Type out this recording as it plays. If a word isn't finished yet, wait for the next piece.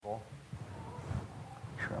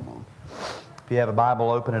Come on. If you have a Bible,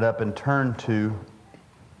 open it up and turn to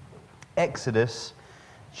Exodus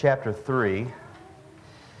chapter 3.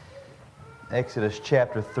 Exodus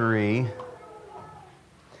chapter 3.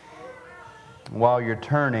 While you're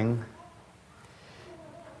turning,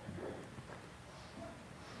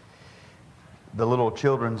 the little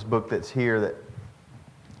children's book that's here that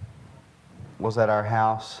was at our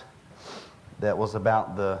house, that was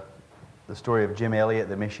about the story of Jim Elliot,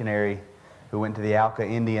 the missionary who went to the Auca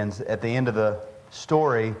Indians. At the end of the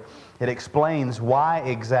story, it explains why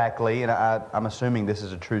exactly, and I'm assuming this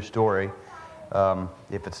is a true story.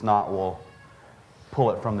 If it's not, we'll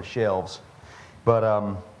pull it from the shelves.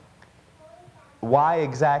 But why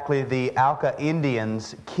exactly the Auca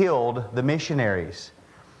Indians killed the missionaries.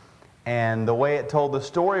 And the way it told the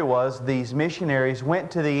story was these missionaries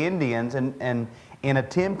went to the Indians and in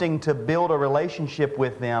attempting to build a relationship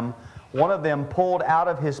with them, one of them pulled out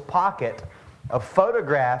of his pocket a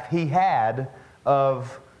photograph he had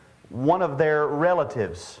of one of their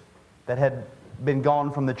relatives that had been gone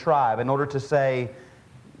from the tribe in order to say,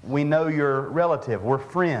 we know your relative, we're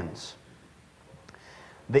friends.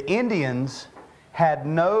 The Indians had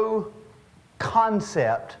no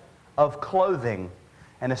concept of clothing,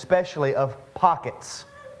 and especially of pockets.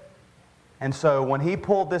 And so when he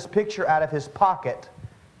pulled this picture out of his pocket,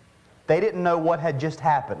 they didn't know what had just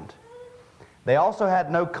happened. They also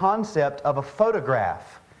had no concept of a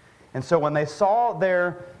photograph. And so when they saw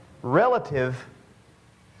their relative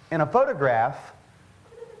in a photograph,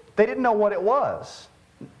 they didn't know what it was.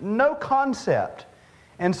 No concept.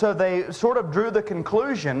 And so they sort of drew the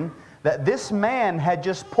conclusion that this man had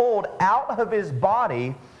just pulled out of his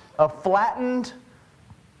body a flattened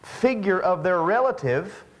figure of their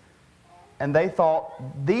relative, and they thought,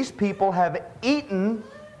 these people have eaten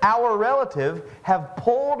our relative, have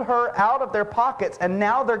pulled her out of their pockets, and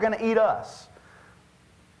now they're going to eat us.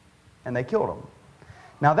 And they killed him.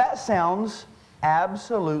 Now that sounds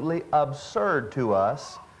absolutely absurd to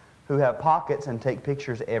us who have pockets and take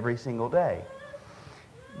pictures every single day.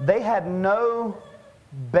 They had no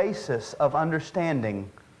basis of understanding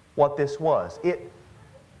what this was.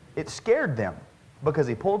 It scared them because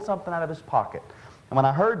he pulled something out of his pocket. And when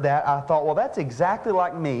I heard that, I thought, well, that's exactly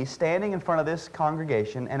like me standing in front of this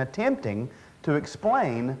congregation and attempting to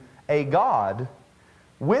explain a God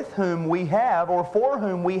with whom we have, or for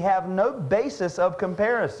whom we have, no basis of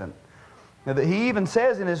comparison. Now, he even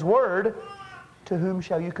says in his word, to whom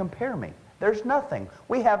shall you compare me? There's nothing.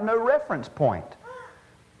 We have no reference point.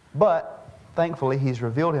 But, thankfully, he's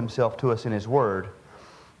revealed himself to us in his word.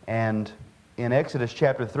 And in Exodus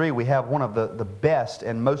chapter 3, we have one of the best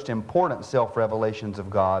and most important self-revelations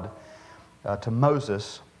of God to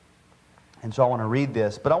Moses. And so I want to read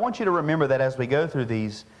this. But I want you to remember that as we go through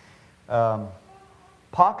these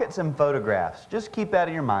pockets and photographs, just keep that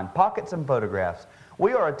in your mind, pockets and photographs.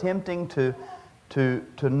 We are attempting to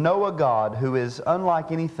know a God who is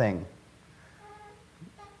unlike anything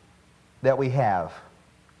that we have.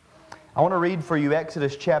 I want to read for you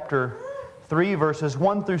Exodus chapter 3, verses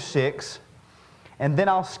 1 through 6. And then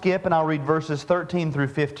I'll skip and I'll read verses 13 through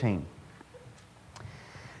 15.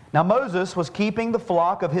 Now Moses was keeping the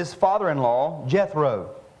flock of his father-in-law,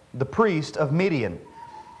 Jethro, the priest of Midian.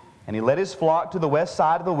 And he led his flock to the west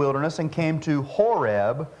side of the wilderness and came to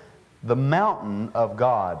Horeb, the mountain of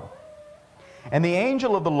God. And the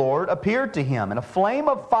angel of the Lord appeared to him in a flame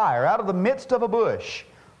of fire out of the midst of a bush.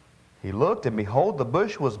 He looked, and behold, the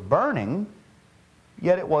bush was burning,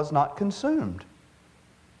 yet it was not consumed.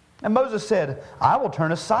 And Moses said, I will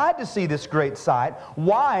turn aside to see this great sight,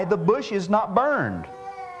 why the bush is not burned.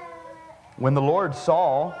 When the Lord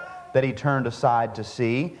saw that he turned aside to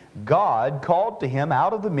see, God called to him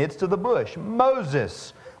out of the midst of the bush,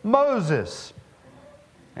 Moses, Moses.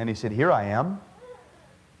 And he said, Here I am.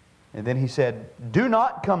 And then he said, Do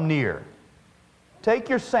not come near. Take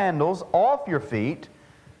your sandals off your feet,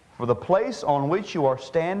 for the place on which you are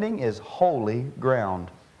standing is holy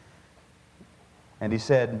ground. And he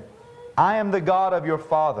said, I am the God of your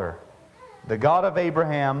father, the God of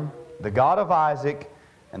Abraham, the God of Isaac,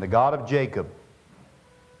 and the God of Jacob.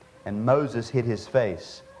 And Moses hid his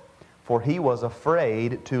face, for he was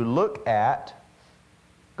afraid to look at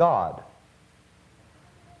God.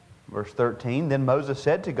 Verse 13, Then Moses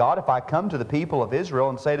said to God, If I come to the people of Israel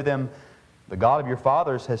and say to them, The God of your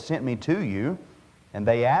fathers has sent me to you, and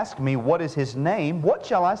they ask me, What is his name? What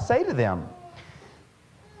shall I say to them?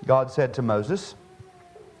 God said to Moses,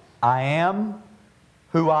 I am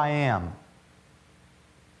who I am.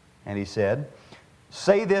 And he said,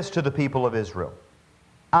 Say this to the people of Israel,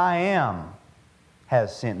 I am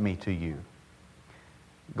has sent me to you.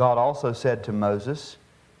 God also said to Moses,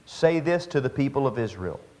 Say this to the people of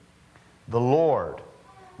Israel, the Lord,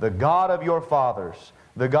 the God of your fathers,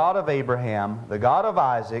 the God of Abraham, the God of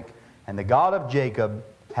Isaac, and the God of Jacob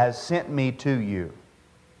has sent me to you.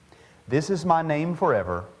 This is my name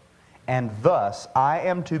forever, and thus I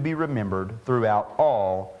am to be remembered throughout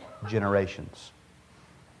all generations."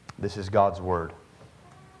 This is God's Word.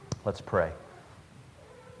 Let's pray.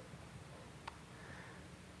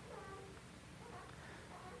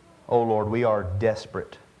 Oh Lord, we are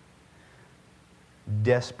desperate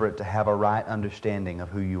to have a right understanding of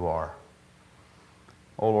who you are.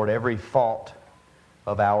 Oh Lord, every fault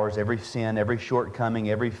of ours, every sin, every shortcoming,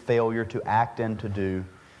 every failure to act and to do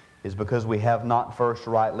is because we have not first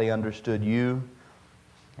rightly understood you.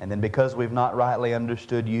 And then because we've not rightly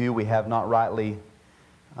understood you, we have not rightly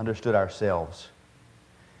understood ourselves.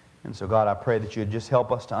 And so God, I pray that you would just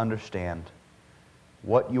help us to understand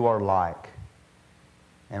what you are like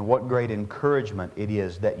and what great encouragement it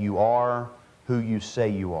is that you are who you say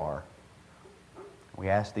you are. We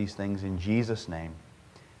ask these things in Jesus' name.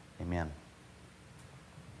 Amen.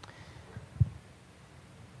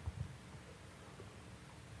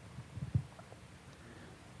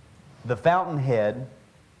 The fountainhead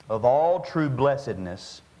of all true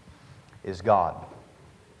blessedness is God.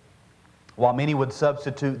 While many would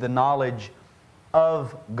substitute the knowledge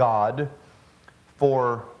of God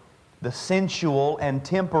for the sensual and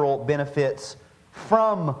temporal benefits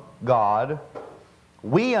from God,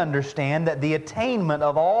 we understand that the attainment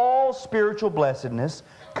of all spiritual blessedness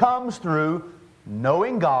comes through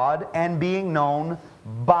knowing God and being known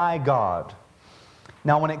by God.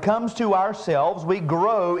 Now, when it comes to ourselves, we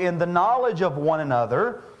grow in the knowledge of one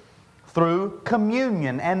another through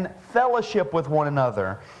communion and fellowship with one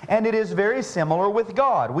another. And it is very similar with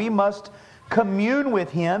God. We must commune with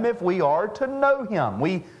Him if we are to know Him.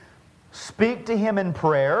 We speak to Him in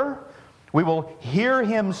prayer. We will hear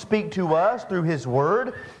Him speak to us through His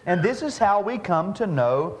Word. And this is how we come to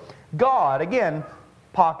know God. Again,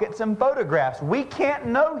 pockets and photographs. We can't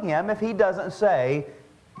know Him if He doesn't say,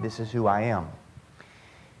 "This is who I am."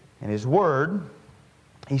 In His Word,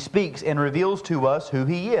 He speaks and reveals to us who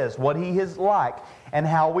He is, what He is like, and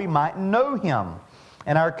how we might know Him.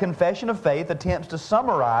 And our confession of faith attempts to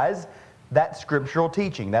summarize that scriptural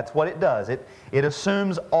teaching. That's what it does. It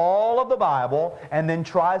assumes all of the Bible and then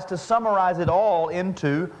tries to summarize it all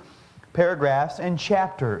into paragraphs and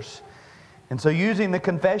chapters. And so using the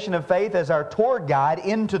confession of faith as our tour guide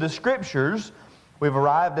into the Scriptures, we've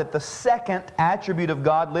arrived at the second attribute of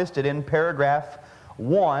God listed in paragraph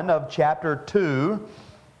 1 of chapter 2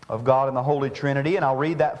 of God in the Holy Trinity. And I'll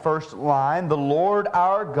read that first line. "The Lord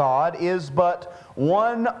our God is but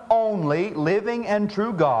one only living and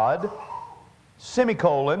true God,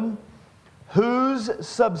 semicolon, whose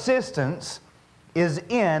subsistence is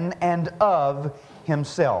in and of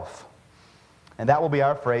Himself." And that will be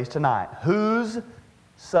our phrase tonight. Whose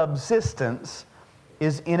subsistence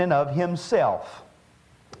is in and of Himself.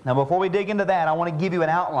 Now before we dig into that, I want to give you an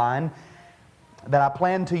outline that I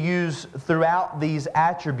plan to use throughout these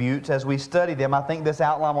attributes as we study them. I think this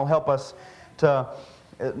outline will help us to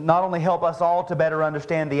not only help us all to better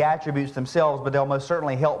understand the attributes themselves, but they'll most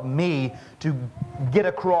certainly help me to get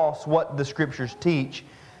across what the Scriptures teach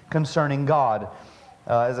concerning God.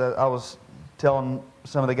 As I was telling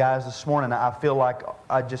some of the guys this morning, I feel like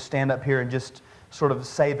I just stand up here and just sort of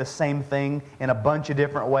say the same thing in a bunch of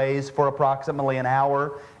different ways for approximately an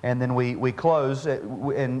hour, and then we close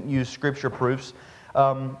and use Scripture proofs.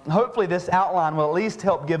 Hopefully this outline will at least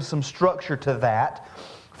help give some structure to that.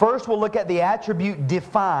 First, we'll look at the attribute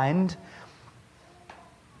defined.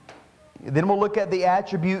 Then we'll look at the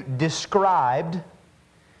attribute described.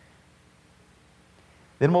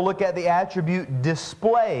 Then we'll look at the attribute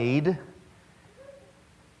displayed.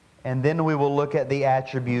 And then we will look at the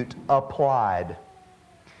attribute applied.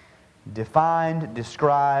 Defined,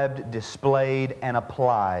 described, displayed, and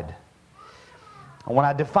applied. When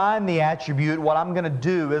I define the attribute, what I'm going to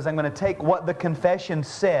do is I'm going to take what the confession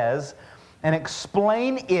says and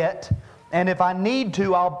explain it, and if I need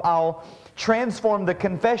to, I'll transform the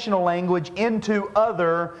confessional language into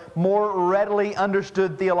other, more readily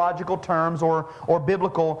understood theological terms or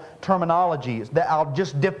biblical terminologies. That I'll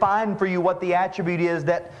just define for you what the attribute is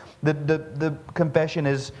that the confession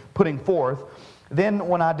is putting forth. Then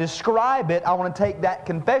when I describe it, I want to take that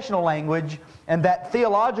confessional language and that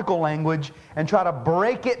theological language and try to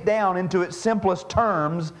break it down into its simplest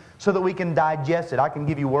terms so that we can digest it. I can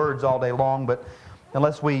give you words all day long, but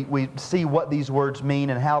unless we see what these words mean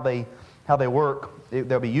and how they work,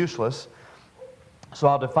 they'll be useless. So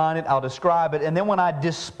I'll define it, I'll describe it, and then when I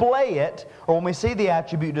display it, or when we see the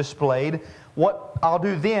attribute displayed, what I'll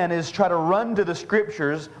do then is try to run to the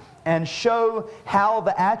Scriptures and show how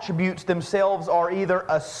the attributes themselves are either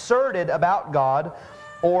asserted about God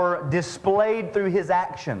or displayed through His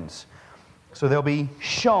actions. So they'll be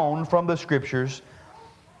shown from the Scriptures,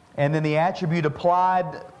 and then the attribute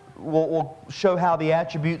applied will show how the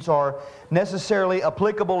attributes are necessarily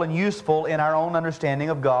applicable and useful in our own understanding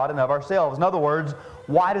of God and of ourselves. In other words,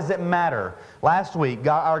 why does it matter? Last week,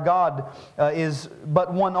 our God is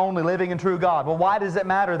but one only living and true God. Well, why does it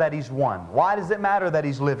matter that He's one? Why does it matter that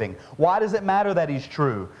He's living? Why does it matter that He's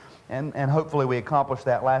true? And hopefully we accomplished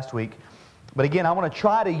that last week. But again, I want to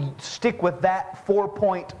try to stick with that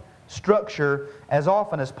 4-point structure as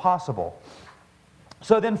often as possible.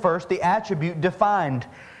 So then first, the attribute defined.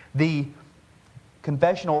 The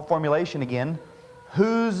confessional formulation again,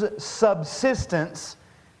 whose subsistence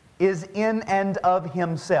is in and of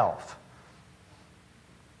Himself.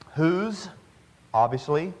 Whose,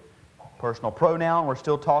 obviously, personal pronoun, we're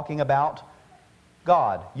still talking about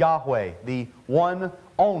God, Yahweh, the one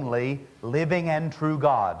only living and true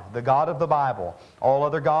God, the God of the Bible. All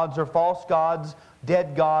other gods are false gods,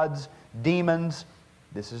 dead gods, demons.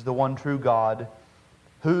 This is the one true God,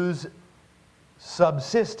 whose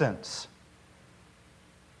subsistence.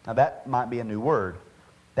 Now that might be a new word.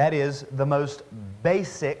 That is the most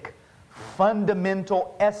basic,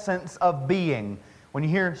 fundamental essence of being. When you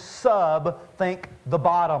hear sub, think the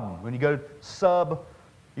bottom. When you go sub,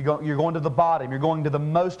 you're going to the bottom. You're going to the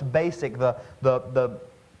most basic, the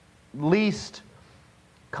least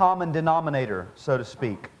common denominator, so to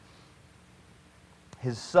speak.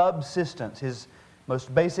 His subsistence, His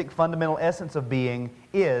most basic, fundamental essence of being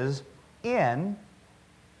is in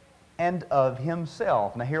and of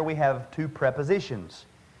Himself. Now here we have two prepositions.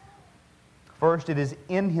 First, it is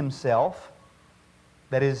in Himself,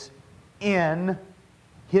 that is, in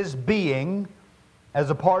His being,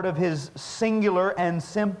 as a part of His singular and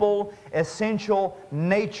simple, essential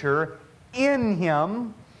nature in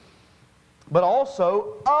Him, but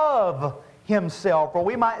also of Himself, or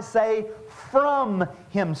we might say from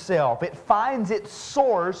Himself. It finds its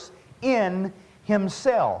source in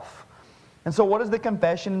Himself. And so what is the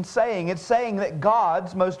confession saying? It's saying that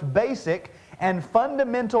God's most basic and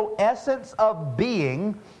fundamental essence of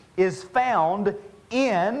being is found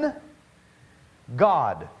in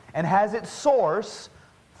God and has its source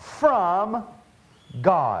from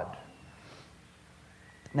God.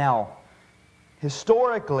 Now,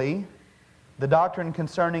 historically, the doctrine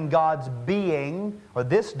concerning God's being, or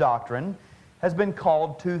this doctrine, has been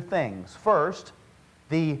called two things. First,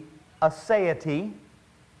 the aseity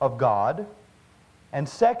of God, and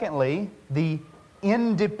secondly, the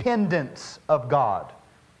independence of God.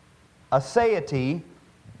 Aseity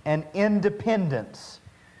and independence.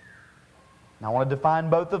 Now I want to define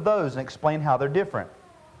both of those and explain how they're different.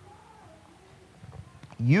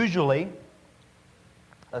 Usually,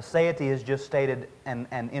 aseity is just stated and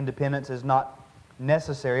independence is not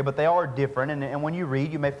necessary, but they are different, and when you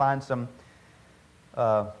read, you may find some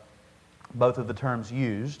both of the terms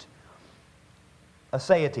used.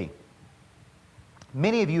 Aseity.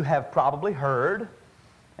 Many of you have probably heard,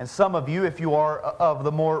 and some of you, if you are of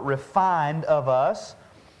the more refined of us,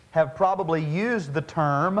 have probably used the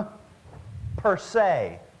term per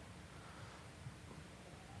se.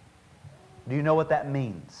 Do you know what that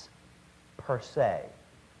means? Per se.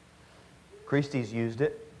 Christie's used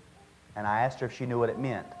it, and I asked her if she knew what it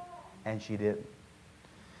meant, and she didn't.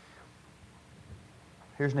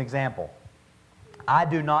 Here's an example. I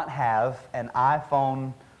do not have an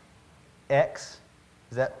iPhone X.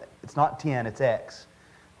 It's not 10, it's X.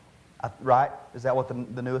 Right? Is that what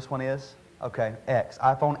the newest one is? Okay, X.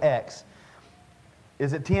 iPhone X.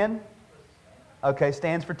 Is it 10? Okay,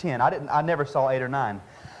 stands for 10. I never saw 8 or 9.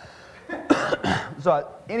 So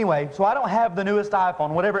anyway, I don't have the newest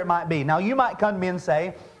iPhone, whatever it might be. Now you might come to me and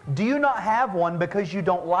say, do you not have one because you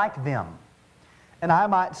don't like them? And I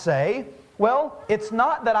might say, well, it's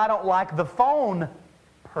not that I don't like the phone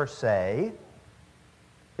per se.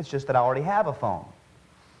 It's just that I already have a phone.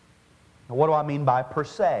 Now, what do I mean by per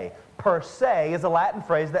se? Per se is a Latin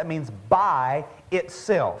phrase that means by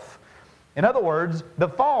itself. In other words, the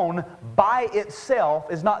phone by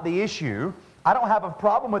itself is not the issue. I don't have a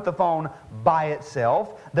problem with the phone by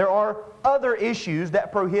itself. There are other issues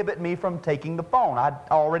that prohibit me from taking the phone. I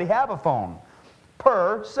already have a phone.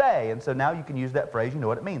 Per se. And so now you can use that phrase. You know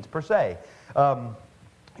what it means, per se.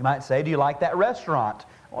 You might say, do you like that restaurant?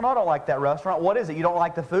 Well, no, I don't like that restaurant. What is it? You don't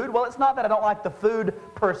like the food? Well, it's not that I don't like the food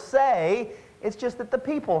per se. It's just that the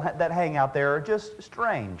people that hang out there are just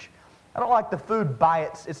strange. I don't like the food by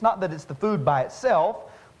it's not that it's the food by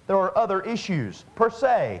itself. There are other issues, per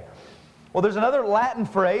se. Well, there's another Latin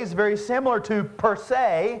phrase very similar to per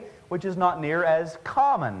se, which is not near as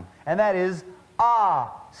common, and that is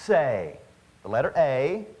ase. The letter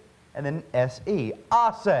A and then S-E,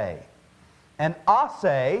 ase. And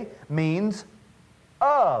ase means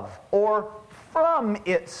of or from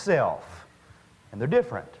itself, and they're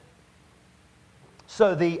different.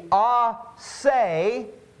 So the aseity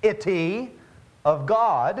of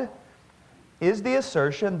God is the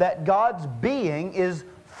assertion that God's being is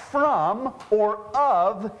from or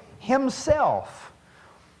of Himself.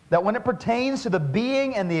 That when it pertains to the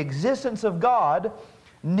being and the existence of God,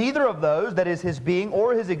 neither of those, that is His being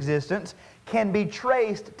or His existence, can be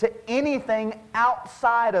traced to anything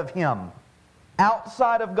outside of Him,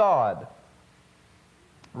 outside of God.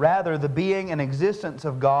 Rather, the being and existence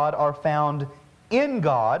of God are found in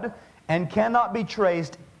God and cannot be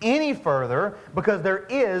traced any further because there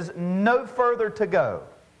is no further to go.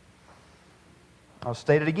 I'll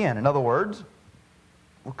state it again. In other words,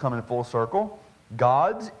 we'll come in full circle.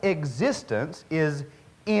 God's existence is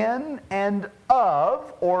in and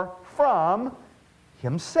of or from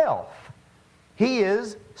Himself. He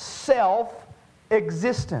is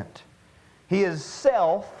self-existent. He is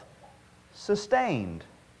self-sustained.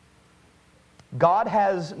 God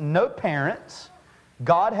has no parents.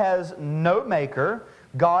 God has no maker.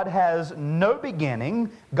 God has no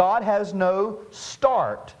beginning. God has no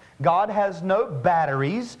start. God has no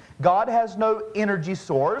batteries. God has no energy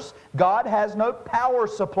source. God has no power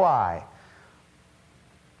supply.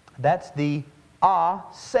 That's the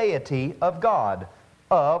aseity of God,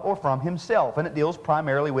 of or from Himself, and it deals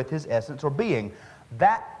primarily with His essence or being.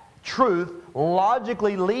 That truth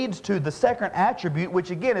logically leads to the second attribute,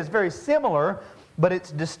 which again is very similar, but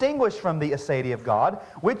it's distinguished from the aseity of God,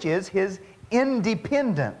 which is His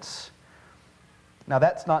independence. Now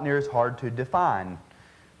that's not near as hard to define.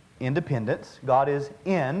 Independence, God is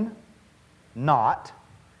in, not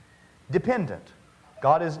dependent.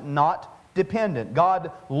 God is not dependent.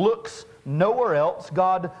 God looks nowhere else.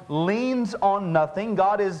 God leans on nothing.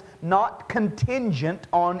 God is not contingent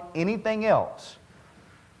on anything else.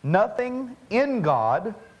 Nothing in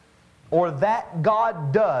God or that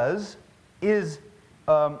God does is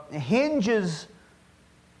hinges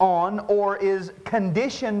on or is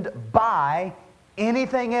conditioned by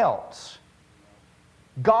anything else.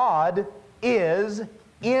 God is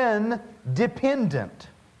independent.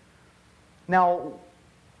 Now,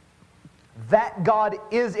 that God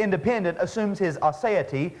is independent assumes His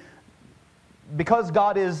aseity. Because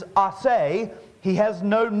God is ase, He has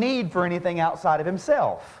no need for anything outside of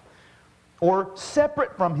Himself or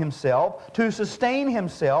separate from Himself to sustain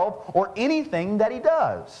Himself or anything that He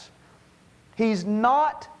does. He's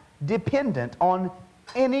not dependent on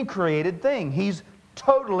any created thing. He's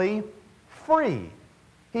totally free.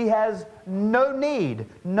 He has no need,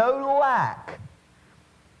 no lack.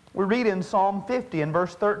 We read in Psalm 50 and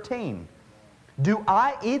verse 13, "Do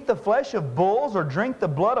I eat the flesh of bulls or drink the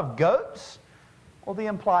blood of goats?" Well, the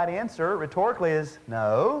implied answer rhetorically is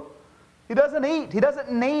no. He doesn't eat. He doesn't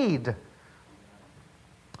need.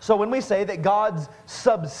 So when we say that God's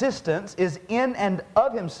subsistence is in and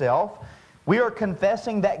of Himself, we are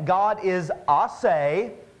confessing that God is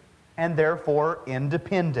ase and therefore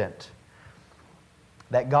independent.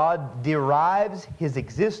 That God derives His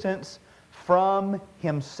existence from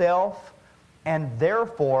Himself and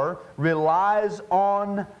therefore relies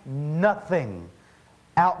on nothing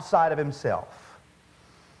outside of Himself.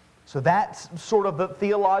 So that's sort of the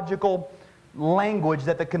theological language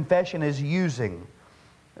that the confession is using.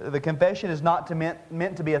 The confession is not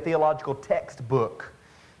meant to be a theological textbook,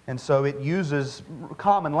 and so it uses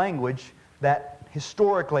common language that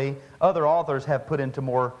historically other authors have put into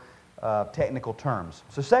more technical terms.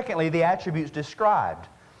 So secondly, the attributes described.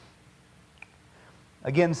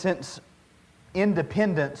 Again, since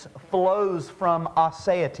independence flows from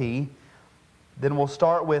aseity, then we'll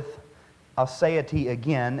start with aseity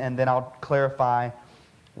again, and then I'll clarify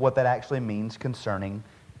what that actually means concerning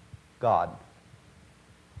God.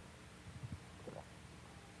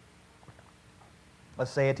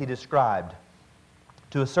 Aseity described.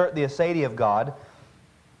 To assert the aseity of God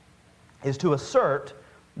is to assert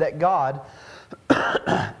that God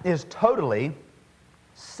is totally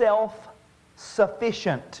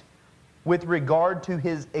self-sufficient with regard to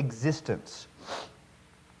His existence.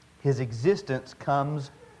 His existence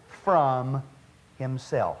comes from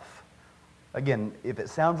Himself. Again, if it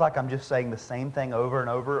sounds like I'm just saying the same thing over and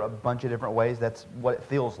over a bunch of different ways, that's what it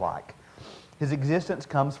feels like. His existence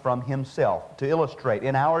comes from Himself. To illustrate,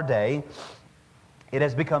 in our day, it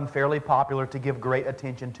has become fairly popular to give great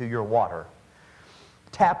attention to your water.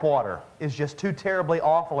 Tap water is just too terribly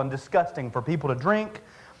awful and disgusting for people to drink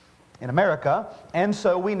in America, and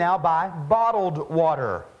so we now buy bottled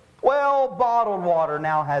water. Well, bottled water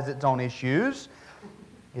now has its own issues.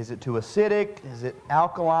 Is it too acidic? Is it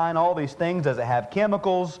alkaline? All these things. Does it have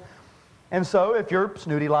chemicals? And so if you're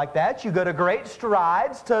snooty like that, you go to great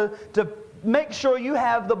strides to make sure you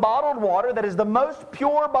have the bottled water that is the most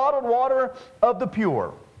pure bottled water of the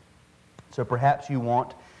pure. So perhaps you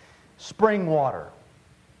want spring water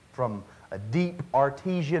from a deep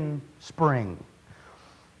artesian spring.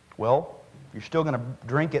 Well, you're still going to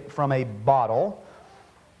drink it from a bottle,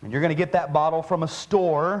 and you're going to get that bottle from a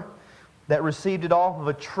store that received it off of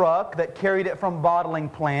a truck that carried it from bottling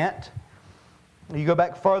plant. You go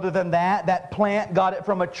back further than that, that plant got it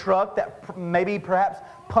from a truck that maybe perhaps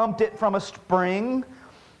pumped it from a spring.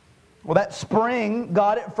 Well, that spring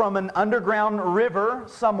got it from an underground river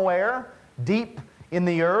somewhere deep in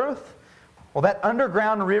the earth. Well, that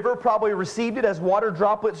underground river probably received it as water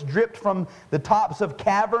droplets dripped from the tops of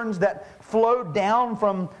caverns that flowed down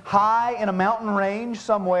from high in a mountain range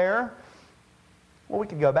somewhere. Well, we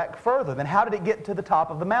could go back further. Then how did it get to the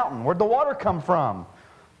top of the mountain? Where'd the water come from?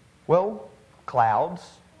 Well, clouds,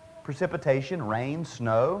 precipitation, rain,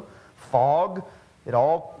 snow, fog. It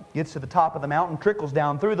all gets to the top of the mountain, trickles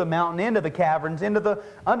down through the mountain, into the caverns, into the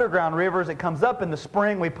underground rivers. It comes up in the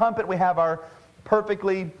spring. We pump it. We have our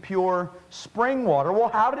perfectly pure spring water. Well,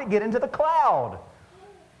 how did it get into the cloud?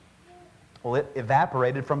 Well, it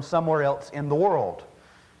evaporated from somewhere else in the world,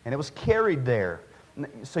 and it was carried there.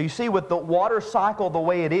 So you see, with the water cycle the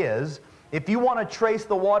way it is, if you want to trace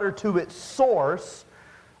the water to its source,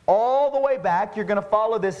 all the way back, you're going to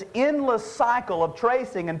follow this endless cycle of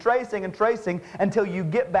tracing and tracing and tracing until you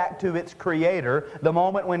get back to its creator, the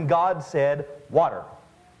moment when God said, water.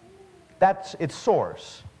 That's its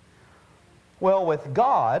source. Well, with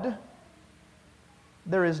God,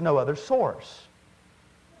 there is no other source.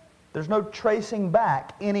 There's no tracing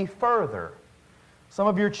back any further. Some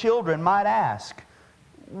of your children might ask,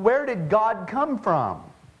 where did God come from?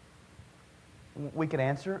 We can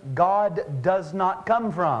answer, God does not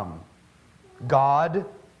come from. God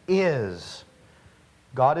is.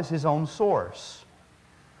 God is His own source.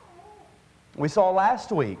 We saw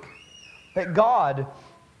last week that God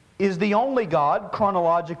is the only God,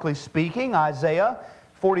 chronologically speaking. Isaiah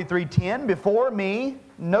 43:10, before me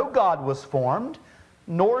no God was formed,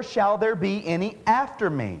 nor shall there be any after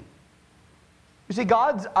me. You see,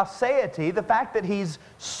 God's aseity, the fact that He's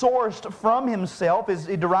sourced from Himself,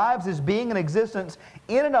 He derives His being and existence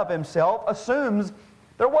in and of Himself, assumes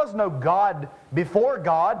there was no God before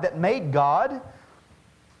God that made God.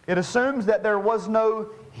 It assumes that there was no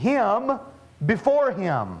Him before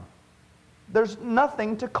Him. There's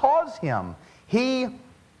nothing to cause Him. He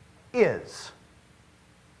is,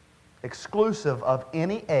 exclusive of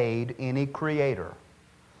any aid, any creator.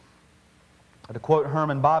 To quote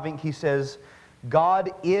Herman Bavinck, he says, God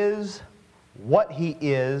is what He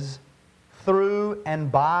is through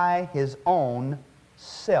and by His own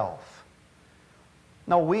self.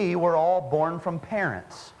 Now, we were all born from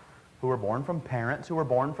parents who were born from parents who were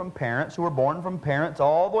born from parents who were born from parents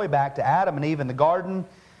all the way back to Adam and Eve in the garden.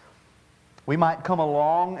 We might come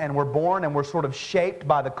along and we're born and we're sort of shaped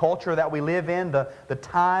by the culture that we live in, the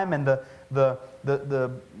time and the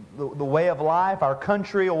way of life, our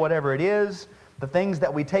country or whatever it is. The things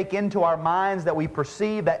that we take into our minds, that we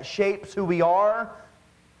perceive, that shapes who we are,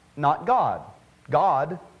 not God.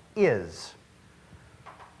 God is.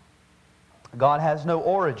 God has no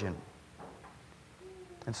origin.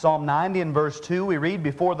 In Psalm 90 and verse 2 we read,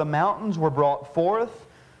 before the mountains were brought forth,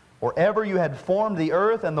 or ever you had formed the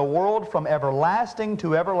earth and the world, from everlasting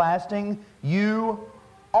to everlasting, you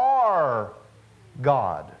are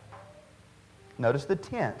God. Notice the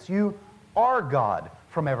tense. You are God.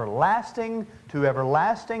 From everlasting to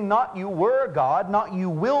everlasting, not you were God, not you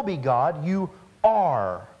will be God, you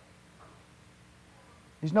are.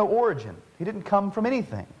 He's no origin. He didn't come from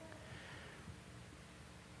anything.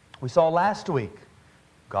 We saw last week,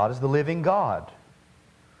 God is the living God.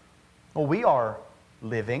 Well, we are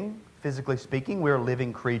living, physically speaking, we are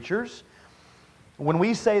living creatures. When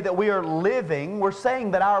we say that we are living, we're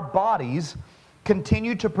saying that our bodies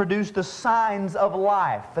continue to produce the signs of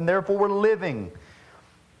life, and therefore we're living.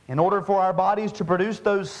 In order for our bodies to produce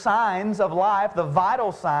those signs of life, the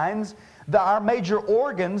vital signs, our major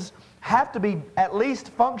organs have to be at least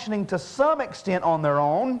functioning to some extent on their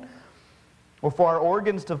own. Or for our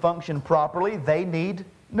organs to function properly, they need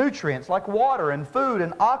nutrients like water and food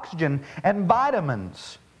and oxygen and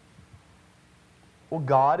vitamins. Well,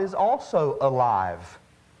 God is also alive.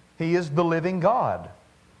 He is the living God.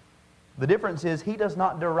 The difference is He does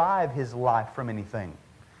not derive His life from anything.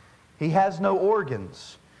 He has no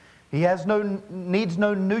organs. He needs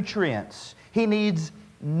no nutrients. He needs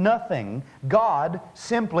nothing. God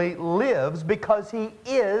simply lives because He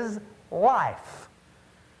is life.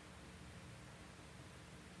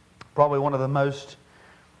 Probably one of the most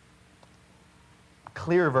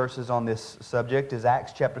clear verses on this subject is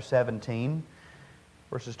Acts chapter 17,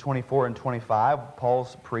 verses 24 and 25.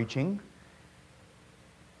 Paul's preaching.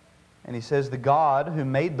 And he says, "The God who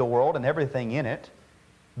made the world and everything in it,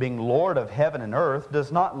 being Lord of heaven and earth,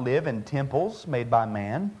 does not live in temples made by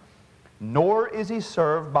man, nor is He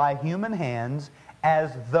served by human hands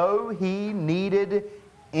as though He needed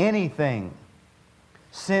anything,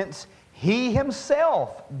 since He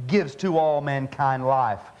Himself gives to all mankind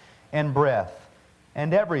life and breath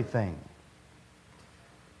and everything."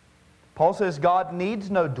 Paul says God needs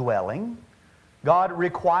no dwelling. God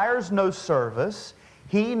requires no service.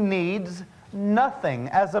 He needs nothing.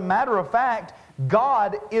 As a matter of fact,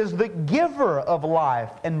 God is the giver of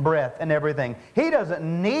life and breath and everything. He doesn't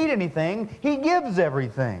need anything. He gives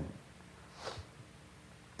everything.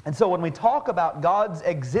 And so when we talk about God's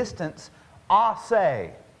existence,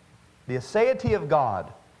 ase, the aseity of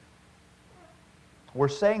God, we're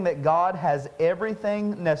saying that God has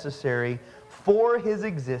everything necessary for His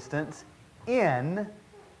existence in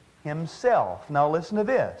Himself. Now listen to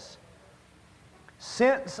this.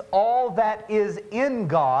 Since all that is in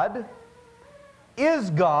God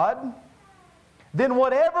is God, then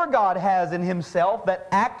whatever God has in Himself that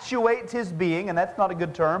actuates His being, and that's not a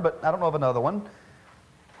good term, but I don't know of another one,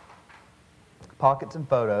 pockets and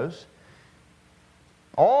photos,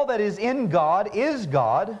 all that is in God is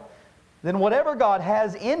God, then whatever God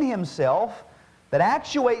has in Himself that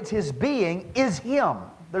actuates His being is Him.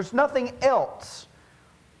 There's nothing else.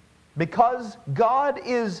 Because God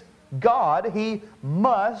is God, He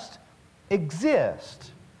must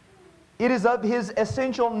exist. It is of His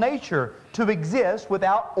essential nature to exist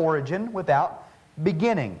without origin, without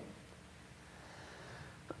beginning.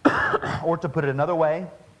 Or to put it another way,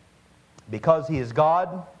 because He is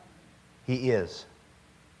God, He is.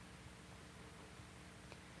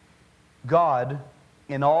 God,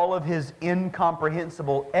 in all of His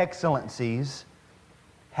incomprehensible excellencies,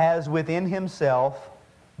 has within Himself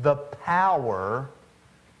the power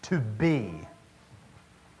to be.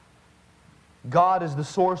 God is the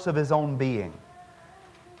source of His own being.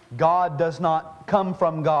 God does not come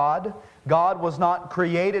from God. God was not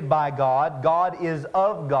created by God. God is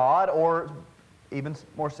of God, or even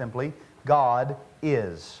more simply, God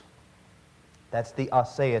is. That's the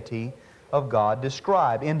aseity of God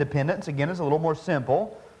described. Independence, again, is a little more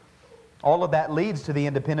simple. All of that leads to the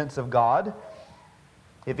independence of God.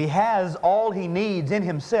 If He has all He needs in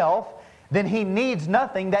Himself, then He needs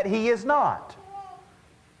nothing that He is not.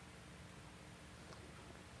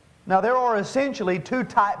 Now, there are essentially two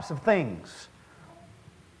types of things.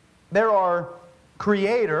 There are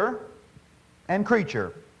creator and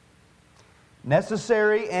creature.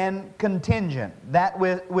 Necessary and contingent. That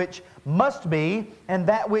which must be and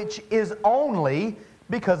that which is only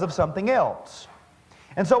because of something else.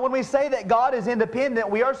 And so when we say that God is independent,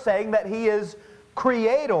 we are saying that He is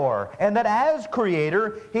creator, and that as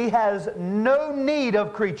creator, He has no need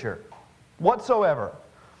of creature whatsoever.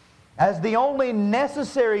 As the only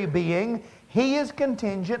necessary being, He is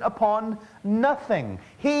contingent upon nothing.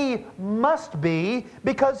 He must be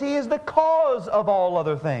because He is the cause of all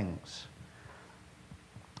other things.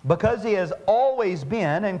 Because He has always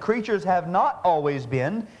been and creatures have not always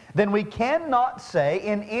been, then we cannot say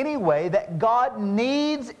in any way that God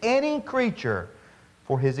needs any creature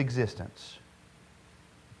for His existence.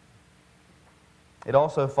 It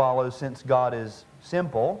also follows, since God is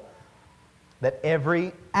simple, that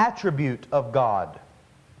every attribute of God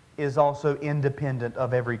is also independent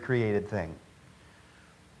of every created thing.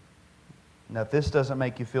 Now, if this doesn't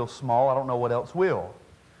make you feel small, I don't know what else will.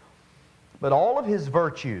 But all of His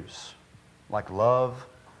virtues, like love,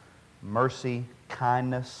 mercy,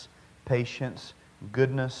 kindness, patience,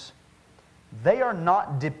 goodness, they are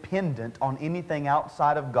not dependent on anything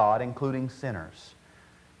outside of God, including sinners.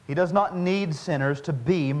 He does not need sinners to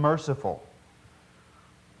be merciful.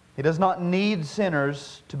 He does not need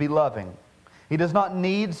sinners to be loving. He does not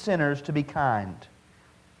need sinners to be kind.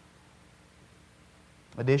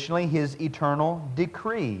 Additionally, His eternal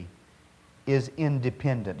decree is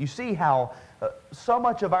independent. You see how so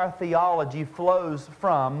much of our theology flows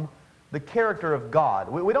from the character of God.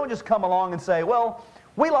 We don't just come along and say, well,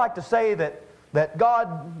 we like to say that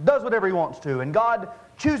God does whatever He wants to, and God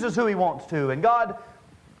chooses who He wants to, and God...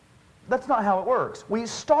 That's not how it works. We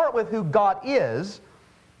start with who God is.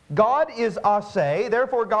 God is ase,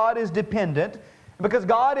 therefore God is dependent. because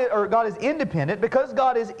God is independent, because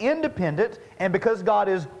God is independent, and because God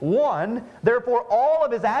is one, therefore all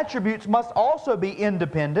of His attributes must also be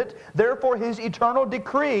independent. Therefore His eternal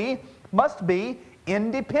decree must be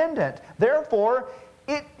independent. Therefore,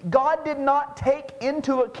 God did not take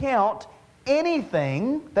into account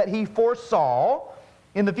anything that He foresaw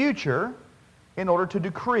in the future in order to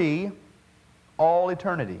decree all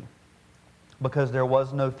eternity, because there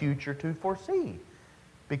was no future to foresee,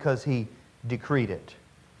 because He decreed it.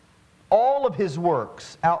 All of His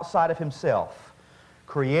works outside of Himself,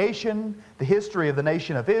 creation, the history of the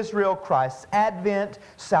nation of Israel, Christ's advent,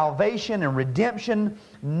 salvation and redemption,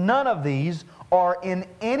 none of these are in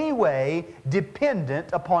any way dependent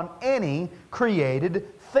upon any created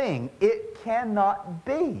thing. It cannot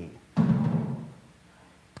be.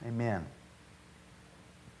 Amen.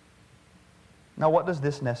 Now, what does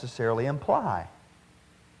this necessarily imply?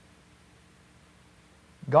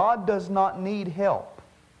 God does not need help.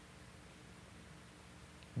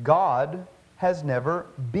 God has never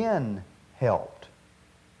been helped.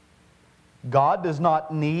 God does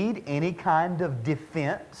not need any kind of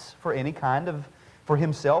defense for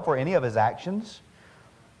Himself or any of His actions.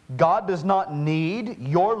 God does not need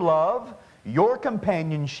your love, your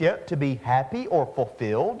companionship to be happy or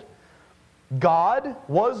fulfilled. God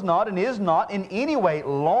was not and is not in any way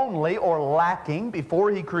lonely or lacking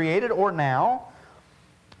before He created or now.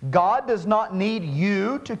 God does not need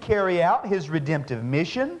you to carry out His redemptive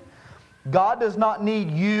mission. God does not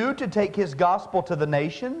need you to take His gospel to the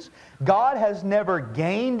nations. God has never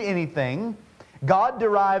gained anything. God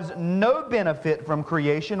derives no benefit from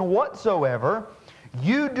creation whatsoever.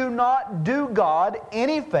 You do not do God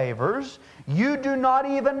any favors. You do not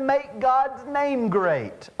even make God's name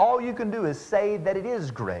great. All you can do is say that it is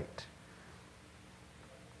great.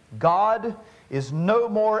 God is no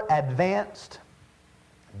more advanced,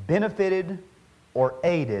 benefited, or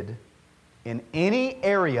aided in any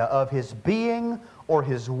area of His being or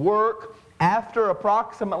His work after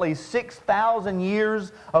approximately 6,000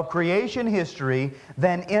 years of creation history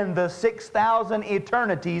than in the 6,000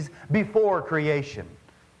 eternities before creation.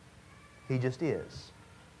 He just is.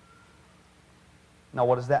 Now,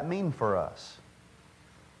 what does that mean for us?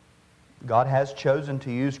 God has chosen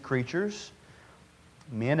to use creatures,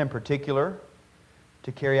 men in particular,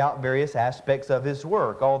 to carry out various aspects of His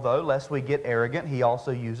work. Although, lest we get arrogant, He also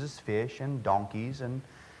uses fish and donkeys and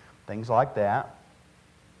things like that.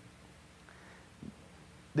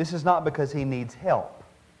 This is not because He needs help.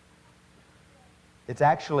 It's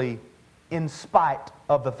actually in spite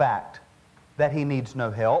of the fact that He needs no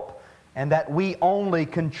help and that we only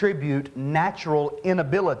contribute natural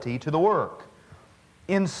inability to the work.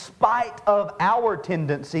 In spite of our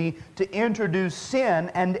tendency to introduce sin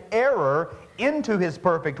and error into His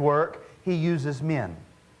perfect work, He uses men.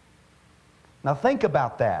 Now think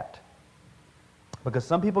about that, because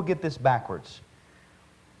some people get this backwards.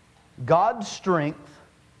 God's strength,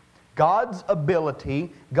 God's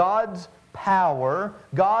ability, God's power,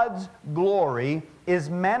 God's glory is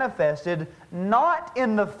manifested not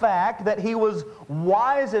in the fact that He was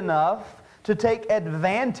wise enough to take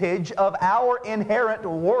advantage of our inherent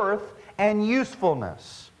worth and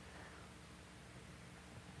usefulness.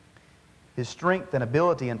 His strength and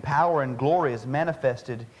ability and power and glory is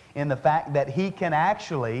manifested in the fact that He can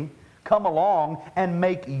actually come along and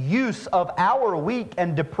make use of our weak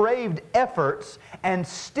and depraved efforts and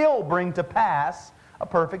still bring to pass a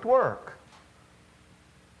perfect work.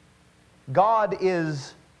 God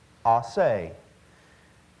is ase.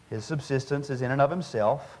 His subsistence is in and of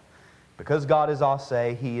Himself. Because God is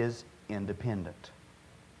ase, He is independent.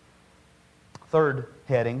 Third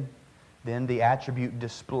heading, then the attribute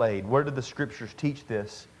displayed. Where do the Scriptures teach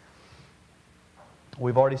this?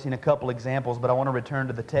 We've already seen a couple examples, but I want to return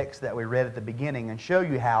to the text that we read at the beginning and show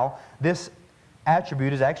you how this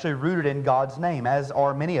attribute is actually rooted in God's name, as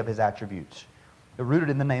are many of His attributes. They're rooted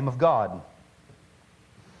in the name of God.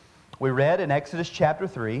 We read in Exodus chapter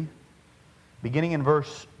 3, beginning in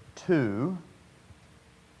verse 2,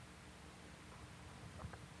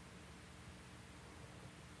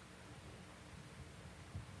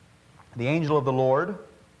 the angel of the Lord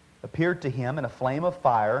appeared to him in a flame of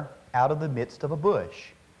fire out of the midst of a bush.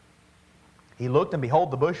 He looked, and behold,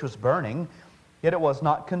 the bush was burning, yet it was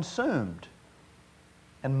not consumed.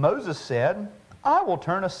 And Moses said, I will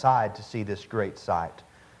turn aside to see this great sight,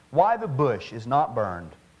 why the bush is not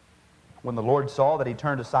burned. When the Lord saw that he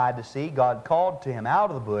turned aside to see, God called to him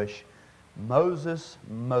out of the bush, Moses,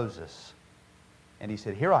 Moses. And he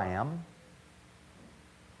said, Here I am.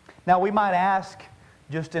 Now we might ask,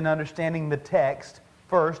 just in understanding the text,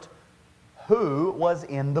 first, who was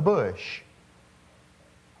in the bush?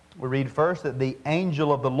 We read first that the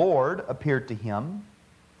angel of the Lord appeared to him.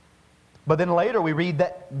 But then later we read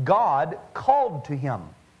that God called to him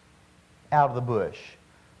out of the bush.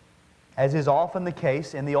 As is often the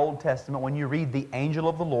case in the Old Testament, when you read the angel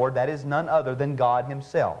of the Lord, that is none other than God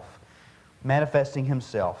Himself, manifesting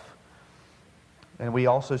Himself. And we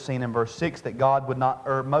also seen in verse 6 that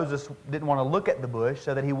Moses didn't want to look at the bush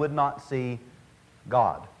so that he would not see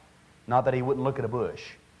God. Not that he wouldn't look at a bush,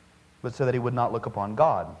 but so that he would not look upon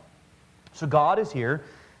God. So God is here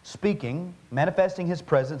speaking, manifesting His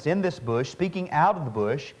presence in this bush, speaking out of the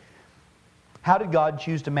bush. How did God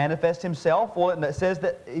choose to manifest Himself? Well, it says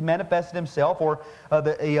that He manifested Himself, or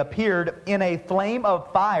that He appeared in a flame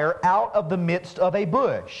of fire out of the midst of a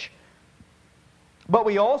bush. But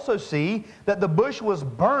we also see that the bush was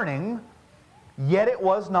burning, yet it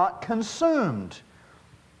was not consumed.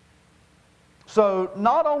 So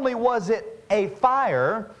not only was it a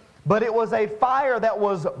fire, but it was a fire that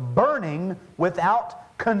was burning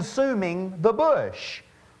without consuming the bush.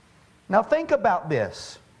 Now think about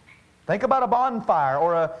this. Think about a bonfire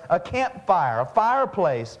or a campfire, a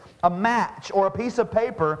fireplace, a match, or a piece of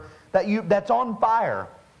paper that's on fire.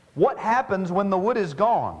 What happens when the wood is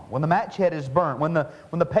gone? When the match head is burnt? When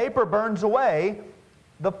the paper burns away,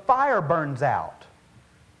 the fire burns out.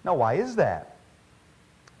 Now why is that?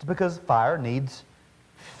 It's because fire needs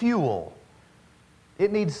fuel.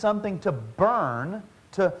 It needs something to burn,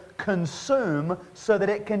 to consume, so that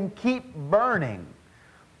it can keep burning.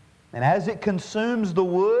 And as it consumes the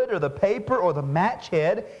wood or the paper or the match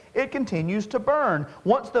head, it continues to burn.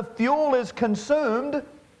 Once the fuel is consumed,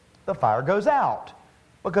 the fire goes out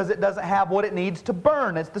because it doesn't have what it needs to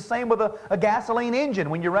burn. It's the same with a gasoline engine.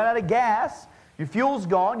 When you run out of gas, your fuel's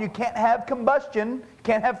gone, you can't have combustion, you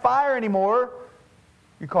can't have fire anymore,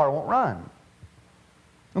 your car won't run.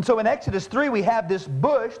 And so in Exodus 3 we have this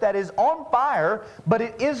bush that is on fire, but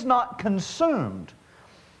it is not consumed.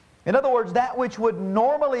 In other words, that which would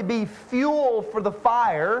normally be fuel for the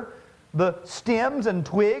fire, the stems and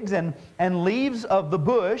twigs and leaves of the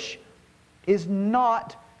bush, is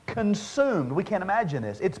not consumed. We can't imagine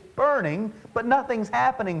this. It's burning, but nothing's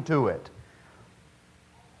happening to it.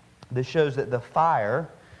 This shows that the fire,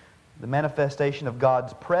 the manifestation of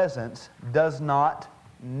God's presence, does not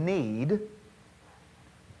need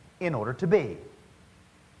in order to be.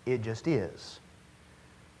 It just is.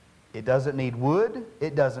 It doesn't need wood,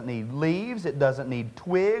 it doesn't need leaves, it doesn't need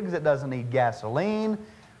twigs, it doesn't need gasoline.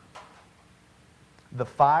 The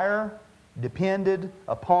fire depended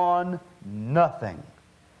upon nothing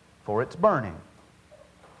for its burning.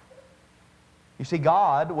 You see,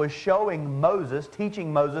 God was showing Moses,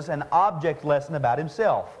 teaching Moses an object lesson about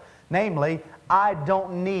Himself. Namely, I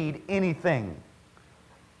don't need anything.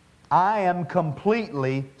 I am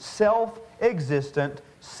completely self-existent,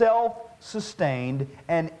 self-sustained,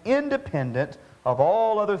 and independent of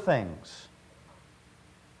all other things.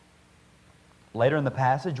 Later in the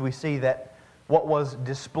passage, we see that what was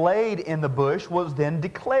displayed in the bush was then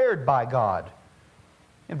declared by God.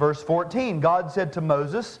 In verse 14, God said to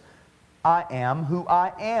Moses, I am who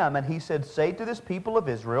I am. And He said, say to this people of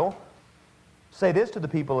Israel, say this to the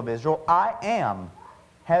people of Israel, I am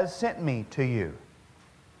has sent me to you.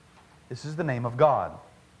 This is the name of God.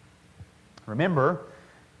 Remember,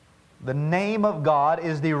 the name of God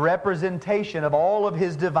is the representation of all of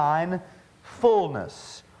His divine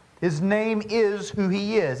fullness. His name is who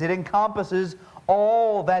He is. It encompasses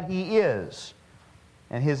all that He is.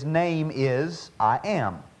 And His name is I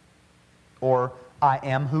am, or I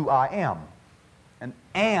am who I am. And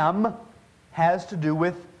am has to do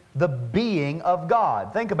with the being of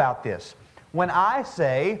God. Think about this. When I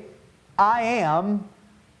say I am,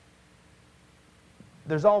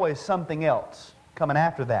 there's always something else coming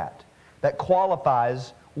after that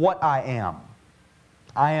qualifies what I am.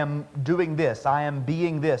 I am doing this, I am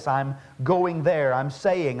being this, I'm going there, I'm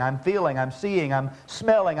saying, I'm feeling, I'm seeing, I'm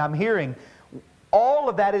smelling, I'm hearing. All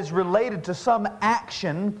of that is related to some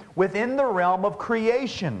action within the realm of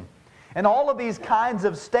creation. And all of these kinds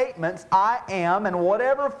of statements, I am, and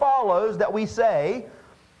whatever follows that we say,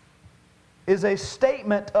 is a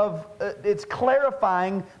statement of, it's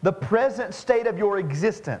clarifying the present state of your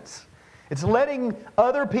existence. It's letting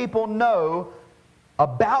other people know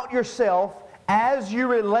about yourself as you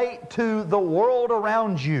relate to the world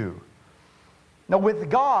around you. Now with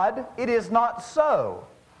God, it is not so.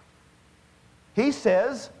 He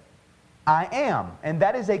says, I am. And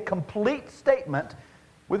that is a complete statement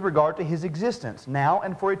with regard to His existence, now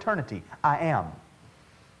and for eternity. I am.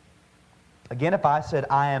 Again, if I said,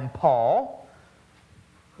 I am Paul,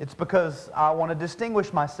 it's because I want to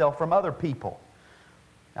distinguish myself from other people.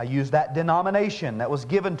 I use that denomination that was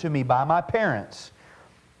given to me by my parents.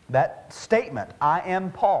 That statement, I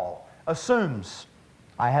am Paul, assumes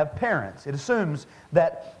I have parents. It assumes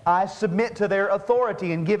that I submit to their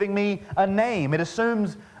authority in giving me a name. It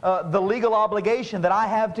assumes the legal obligation that I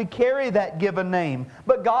have to carry that given name.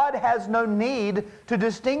 But God has no need to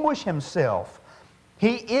distinguish Himself.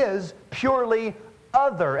 He is purely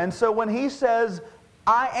other. And so when He says,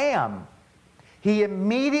 I am, He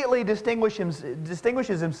immediately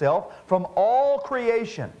distinguishes Himself from all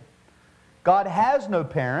creation. God has no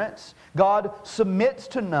parents. God submits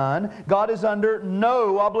to none. God is under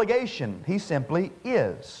no obligation. He simply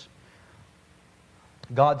is.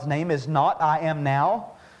 God's name is not I am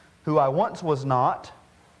now, who I once was not,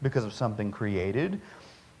 because of something created.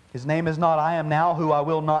 His name is not I am now, who I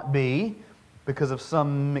will not be, because of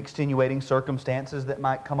some extenuating circumstances that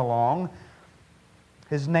might come along.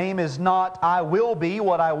 His name is not I will be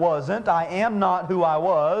what I wasn't. I am not who I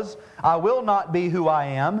was. I will not be who I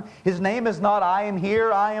am. His name is not I am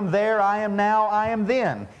here, I am there, I am now, I am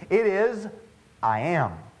then. It is I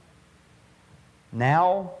am.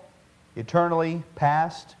 Now, eternally,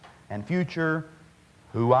 past and future,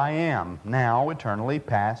 who I am. Now, eternally,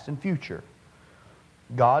 past and future.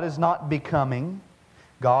 God is not becoming.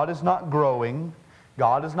 God is not growing.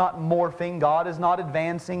 God is not morphing. God is not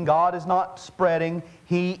advancing. God is not spreading.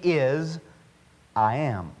 He is I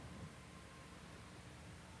am.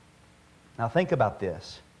 Now think about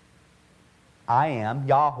this. I am,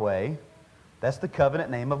 Yahweh, that's the covenant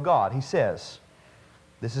name of God. He says,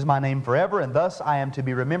 this is my name forever, and thus I am to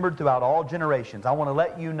be remembered throughout all generations. I want to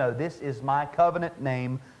let you know this is my covenant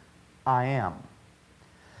name, I am.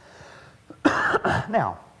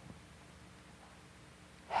 Now,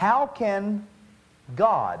 how can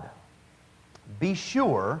God be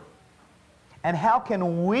sure, and how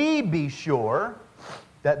can we be sure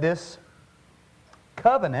that this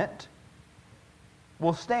covenant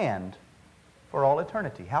will stand for all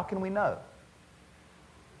eternity? How can we know?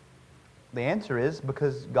 The answer is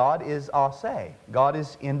because God is ase. God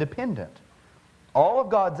is independent. All of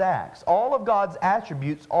God's acts, all of God's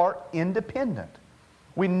attributes are independent.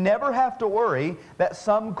 We never have to worry that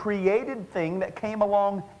some created thing that came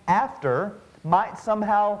along after might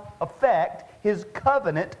somehow affect His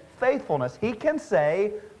covenant faithfulness. He can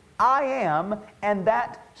say, I am, and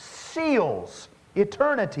that seals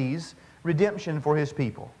eternity's redemption for His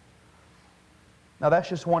people. Now that's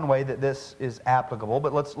just one way that this is applicable,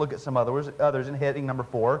 but let's look at some others in heading number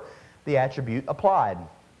 4, the attribute applied.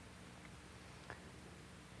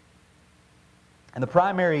 And the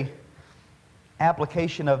primary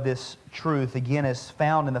application of this truth, again, is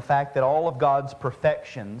found in the fact that all of God's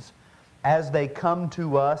perfections, as they come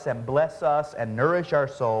to us and bless us and nourish our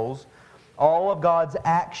souls, all of God's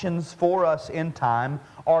actions for us in time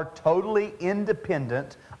are totally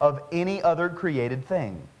independent of any other created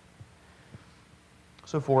thing.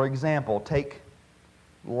 So for example, take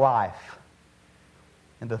life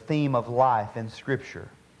and the theme of life in Scripture.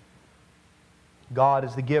 God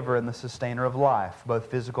is the giver and the sustainer of life, both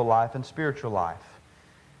physical life and spiritual life.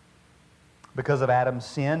 Because of Adam's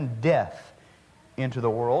sin, death entered the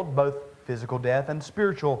world, both physical death and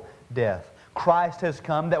spiritual death. Christ has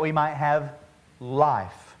come that we might have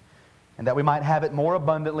life, and that we might have it more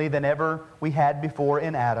abundantly than ever we had before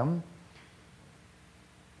in Adam.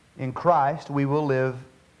 In Christ we will live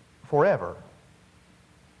forever.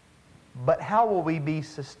 But how will we be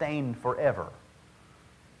sustained forever?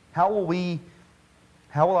 How will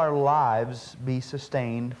our lives be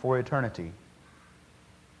sustained for eternity?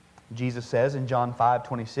 Jesus says in John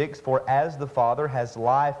 5:26, "For as the Father has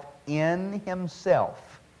life in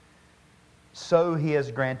Himself, so He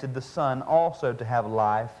has granted the Son also to have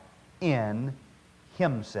life in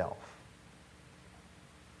Himself."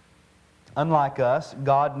 Unlike us,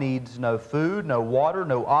 God needs no food, no water,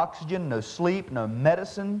 no oxygen, no sleep, no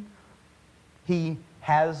medicine. He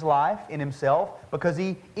has life in Himself because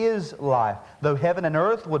He is life. Though heaven and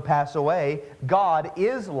earth would pass away, God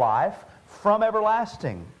is life from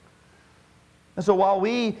everlasting. And so while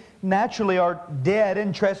we naturally are dead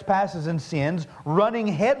in trespasses and sins, running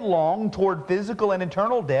headlong toward physical and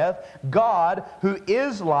eternal death, God, who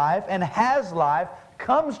is life and has life,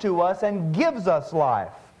 comes to us and gives us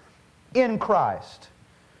life in Christ.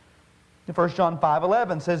 1 John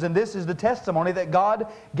 5:11 says, "And this is the testimony that God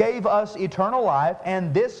gave us eternal life,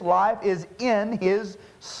 and this life is in His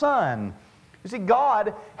Son." You see,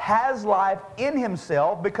 God has life in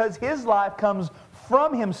Himself because His life comes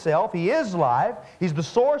from Himself. He is life. He's the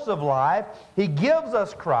source of life. He gives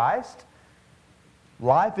us Christ.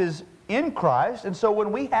 Life is in Christ, and so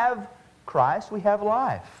when we have Christ, we have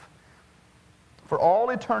life for all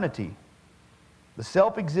eternity. The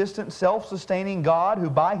self-existent, self-sustaining God who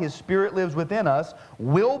by His Spirit lives within us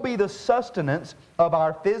will be the sustenance of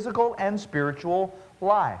our physical and spiritual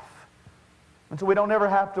life. And so we don't ever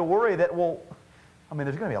have to worry that,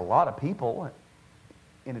 there's going to be a lot of people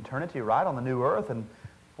in eternity, right, on the new earth, and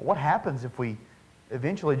what happens if we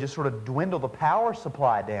eventually just sort of dwindle the power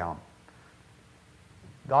supply down?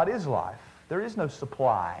 God is life. There is no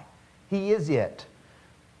supply. He is it.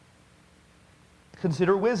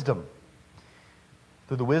 Consider wisdom.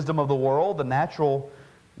 Through the wisdom of the world, the natural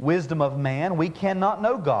wisdom of man, we cannot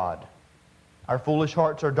know God. Our foolish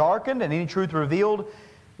hearts are darkened, and any truth revealed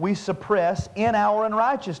we suppress in our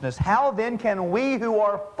unrighteousness. How then can we who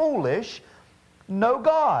are foolish know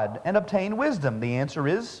God and obtain wisdom? The answer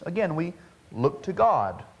is, again, we look to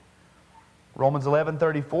God. Romans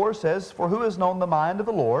 11:34 says, "For who has known the mind of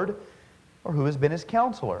the Lord, or who has been His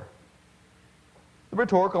counselor?" The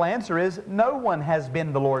rhetorical answer is, no one has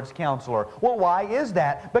been the Lord's counselor. Well, why is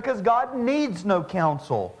that? Because God needs no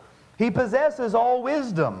counsel. He possesses all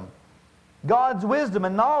wisdom. God's wisdom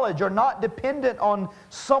and knowledge are not dependent on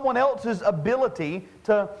someone else's ability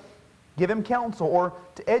to give Him counsel or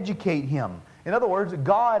to educate Him. In other words,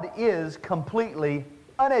 God is completely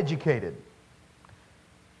uneducated.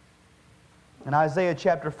 In Isaiah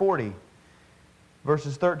chapter 40,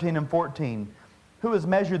 verses 13 and 14, "Who has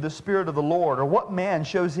measured the Spirit of the Lord, or what man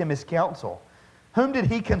shows Him His counsel? Whom did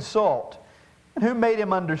He consult? And who made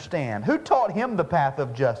Him understand? Who taught Him the path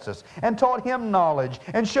of justice, and taught Him knowledge,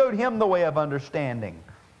 and showed Him the way of understanding?"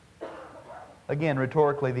 Again,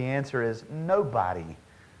 rhetorically, the answer is nobody.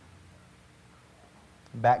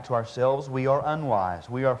 Back to ourselves, we are unwise.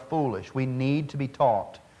 We are foolish. We need to be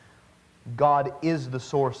taught. God is the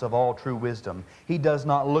source of all true wisdom. He does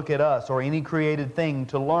not look at us or any created thing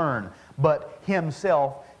to learn, but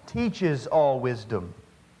Himself teaches all wisdom.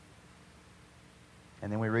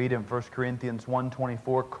 And then we read in 1 Corinthians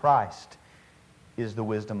 1:24, Christ is the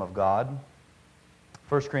wisdom of God.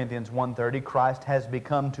 1 Corinthians 1:30, Christ has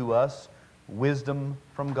become to us wisdom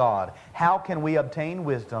from God. How can we obtain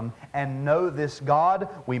wisdom and know this God?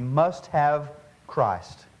 We must have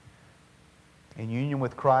Christ. In union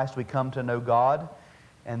with Christ, we come to know God,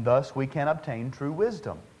 and thus we can obtain true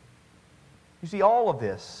wisdom. You see, all of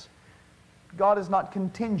this, God is not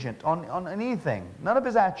contingent on anything. None of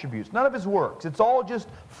His attributes, none of His works. It's all just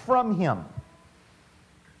from Him.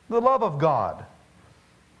 The love of God.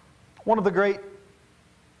 One of the great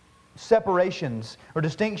separations or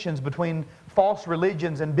distinctions between false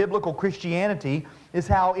religions and biblical Christianity is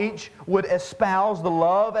how each would espouse the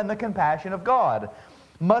love and the compassion of God.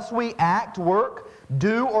 Must we act, work,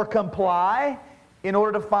 do, or comply in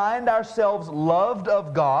order to find ourselves loved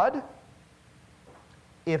of God?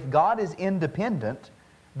 If God is independent,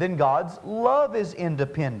 then God's love is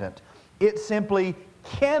independent. It simply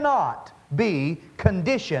cannot be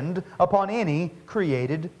conditioned upon any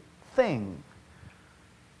created thing.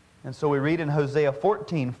 And so we read in Hosea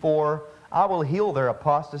 14:4, "I will heal their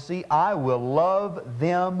apostasy, I will love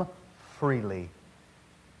them freely,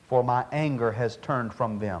 for my anger has turned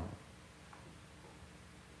from them."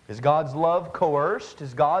 Is God's love coerced?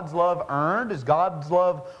 Is God's love earned? Is God's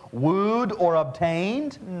love wooed or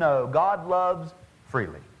obtained? No, God loves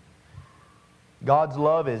freely. God's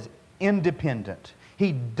love is independent.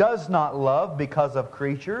 He does not love because of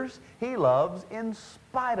creatures. He loves in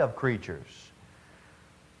spite of creatures.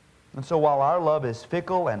 And so while our love is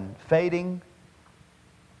fickle and fading,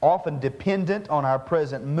 often dependent on our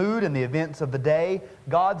present mood and the events of the day,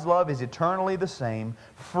 God's love is eternally the same,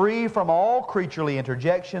 free from all creaturely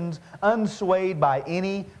interjections, unswayed by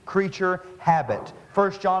any creature habit.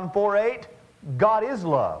 1 John 4:8, God is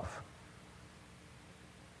love.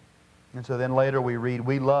 And so then later we read,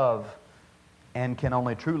 we love and can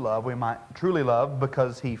only truly love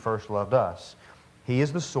because He first loved us. He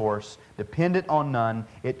is the source, dependent on none.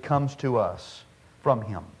 It comes to us from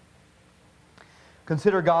Him.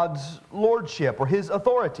 Consider God's lordship or His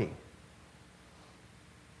authority.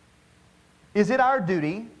 Is it our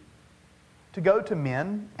duty to go to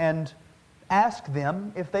men and ask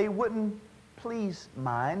them if they wouldn't please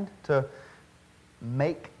mind to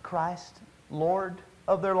make Christ Lord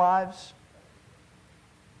of their lives?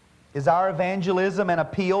 Is our evangelism an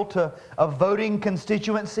appeal to a voting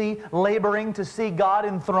constituency laboring to see God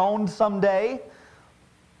enthroned someday?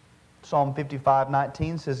 Psalm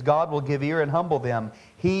 55:19 says, God will give ear and humble them,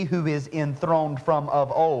 He who is enthroned from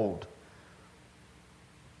of old.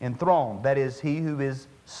 Enthroned, that is, He who is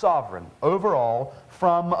sovereign over all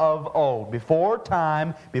from of old. Before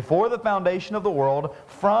time, before the foundation of the world,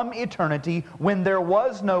 from eternity, when there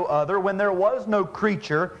was no other, when there was no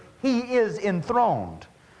creature, He is enthroned.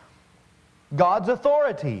 God's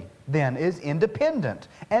authority, then, is independent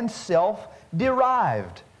and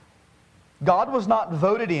self-derived. God was not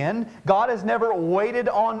voted in. God has never waited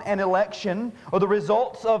on an election or the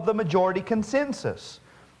results of the majority consensus.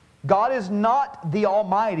 God is not the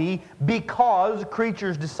Almighty because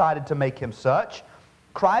creatures decided to make Him such.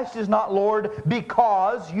 Christ is not Lord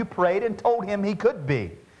because you prayed and told Him He could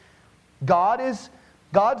be. God's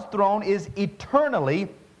throne is eternally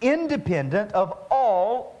independent of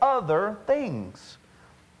all other things.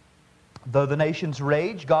 Though the nations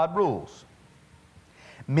rage, God rules.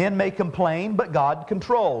 Men may complain, but God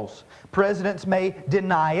controls. Presidents may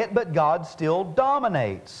deny it, but God still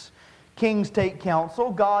dominates. Kings take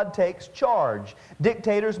counsel, God takes charge.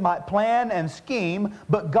 Dictators might plan and scheme,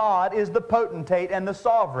 but God is the potentate and the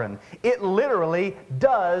sovereign. It literally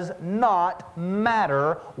does not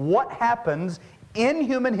matter what happens in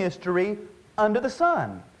human history under the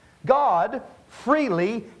sun. God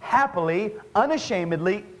freely, happily,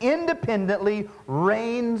 unashamedly, independently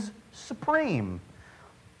reigns supreme.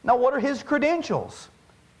 Now, what are His credentials?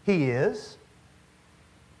 He has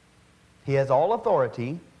all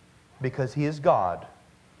authority because He is God.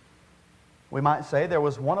 We might say there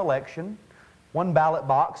was one election, one ballot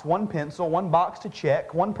box, one pencil, one box to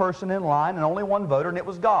check, one person in line, and only one voter, and it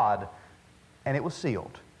was God. And it was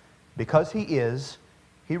sealed. Because He is,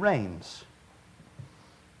 He reigns.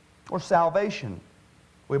 Or salvation,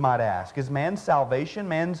 we might ask. Is man's salvation,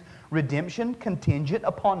 man's redemption contingent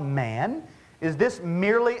upon man? Is this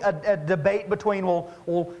merely a debate between,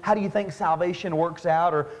 well, how do you think salvation works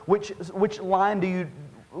out? Or which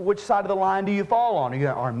side of the line do you fall on? Are you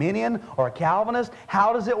an Arminian or a Calvinist?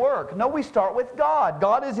 How does it work? No, we start with God.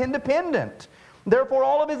 God is independent. Therefore,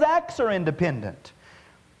 all of His acts are independent.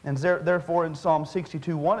 And therefore, in Psalm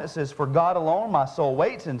 62:1, it says, "For God alone my soul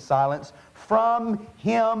waits in silence. From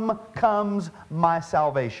Him comes my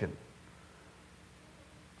salvation."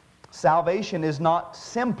 Salvation is not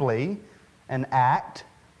simply an act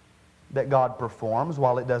that God performs,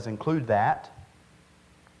 while it does include that.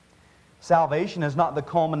 Salvation is not the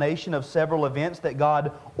culmination of several events that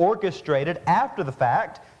God orchestrated after the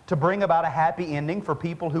fact to bring about a happy ending for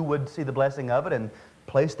people who would see the blessing of it and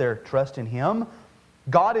place their trust in Him.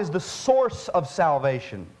 God is the source of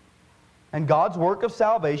salvation. And God's work of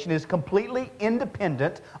salvation is completely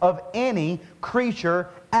independent of any creature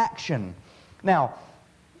action. Now,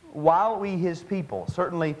 while we, His people,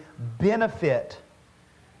 certainly benefit,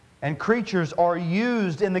 and creatures are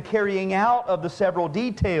used in the carrying out of the several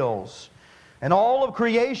details, and all of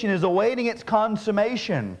creation is awaiting its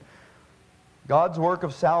consummation, God's work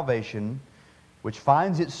of salvation, which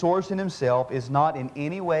finds its source in Himself, is not in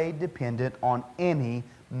any way dependent on any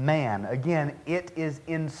man. Again, it is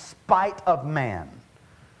in spite of man.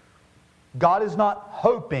 God is not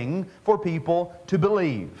hoping for people to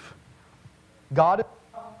believe. God is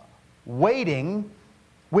waiting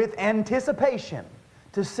with anticipation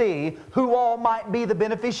to see who all might be the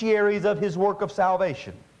beneficiaries of His work of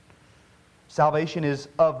salvation. Salvation is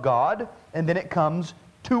of God, and then it comes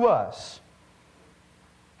to us.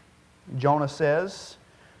 Jonah says,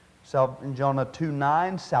 in Jonah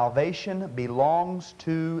 2:9, salvation belongs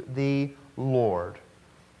to the Lord.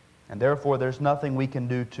 And therefore there's nothing we can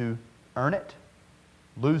do to earn it,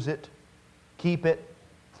 lose it, keep it,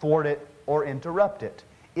 thwart it, or interrupt it.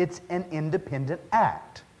 It's an independent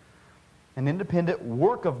act. An independent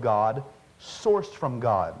work of God, sourced from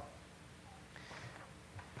God.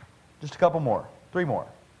 Just a couple more. 3 more.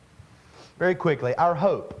 Very quickly. Our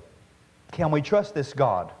hope. Can we trust this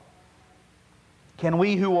God? Can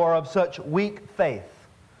we who are of such weak faith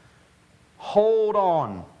hold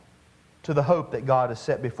on to the hope that God has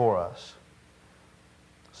set before us?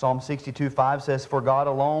 Psalm 62:5 says, "For God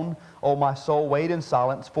alone, O my soul, wait in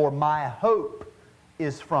silence, for my hope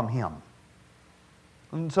is from Him."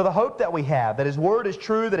 And so the hope that we have, that His Word is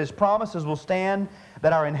true, that His promises will stand,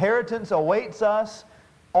 that our inheritance awaits us,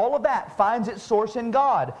 all of that finds its source in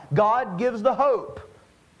God. God gives the hope.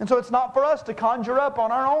 And so it's not for us to conjure up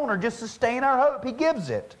on our own or just sustain our hope. He gives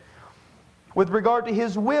it. With regard to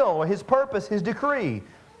His will, or His purpose, His decree,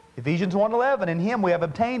 Ephesians 1:11, "In Him we have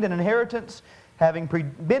obtained an inheritance, having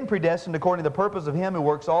been predestined according to the purpose of Him who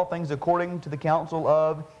works all things according to the counsel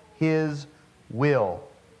of His will."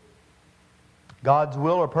 God's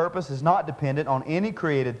will or purpose is not dependent on any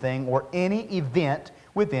created thing or any event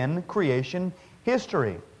within creation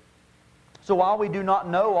history. So while we do not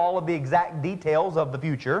know all of the exact details of the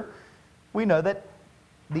future, we know that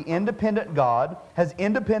the independent God has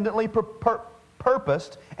independently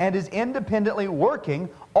purposed and is independently working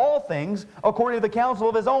all things according to the counsel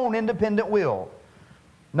of His own independent will.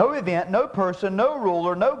 No event, no person, no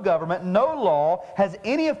ruler, no government, no law has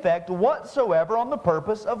any effect whatsoever on the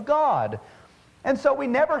purpose of God. And so we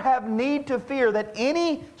never have need to fear that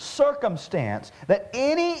any circumstance, that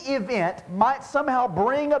any event might somehow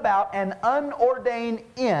bring about an unordained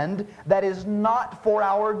end that is not for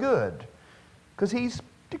our good. Because He's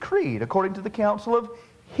decreed according to the counsel of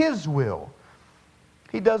His will.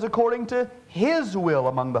 He does according to His will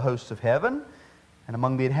among the hosts of heaven and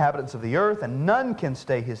among the inhabitants of the earth, and none can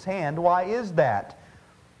stay His hand. Why is that?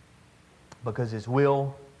 Because His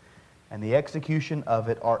will and the execution of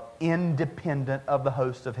it are independent of the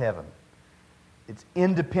hosts of heaven. It's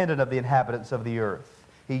independent of the inhabitants of the earth.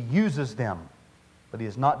 He uses them, but He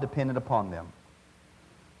is not dependent upon them.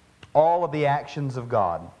 All of the actions of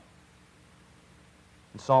God.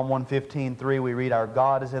 In Psalm 115:3 we read, "Our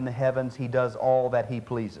God is in the heavens, He does all that He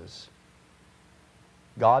pleases."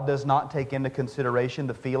 God does not take into consideration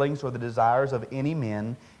the feelings or the desires of any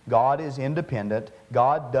men. God is independent.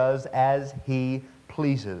 God does as He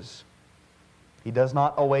pleases. He does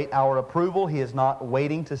not await our approval. He is not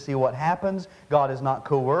waiting to see what happens. God is not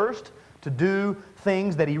coerced to do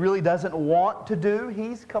things that He really doesn't want to do.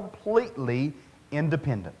 He's completely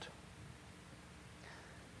independent.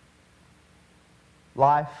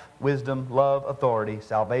 Life, wisdom, love, authority,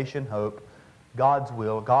 salvation, hope, God's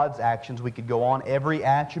will, God's actions. We could go on. Every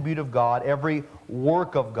attribute of God, every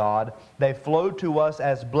work of God, they flow to us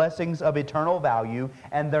as blessings of eternal value,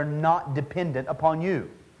 and they're not dependent upon you.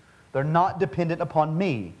 They're not dependent upon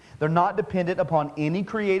me. They're not dependent upon any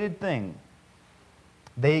created thing.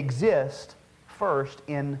 They exist first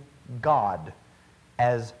in God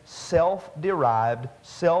as self-derived,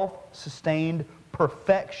 self-sustained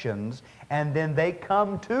perfections, and then they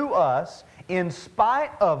come to us in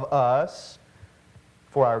spite of us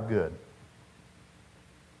for our good.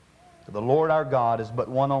 For the Lord our God is but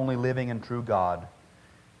one only living and true God,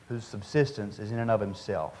 whose subsistence is in and of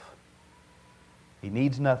Himself. He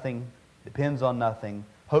needs nothing, depends on nothing,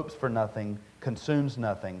 hopes for nothing, consumes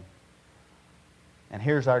nothing. And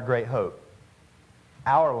here's our great hope.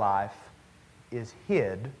 Our life is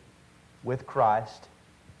hid with Christ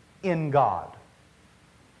in God.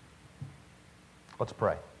 Let's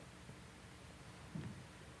pray.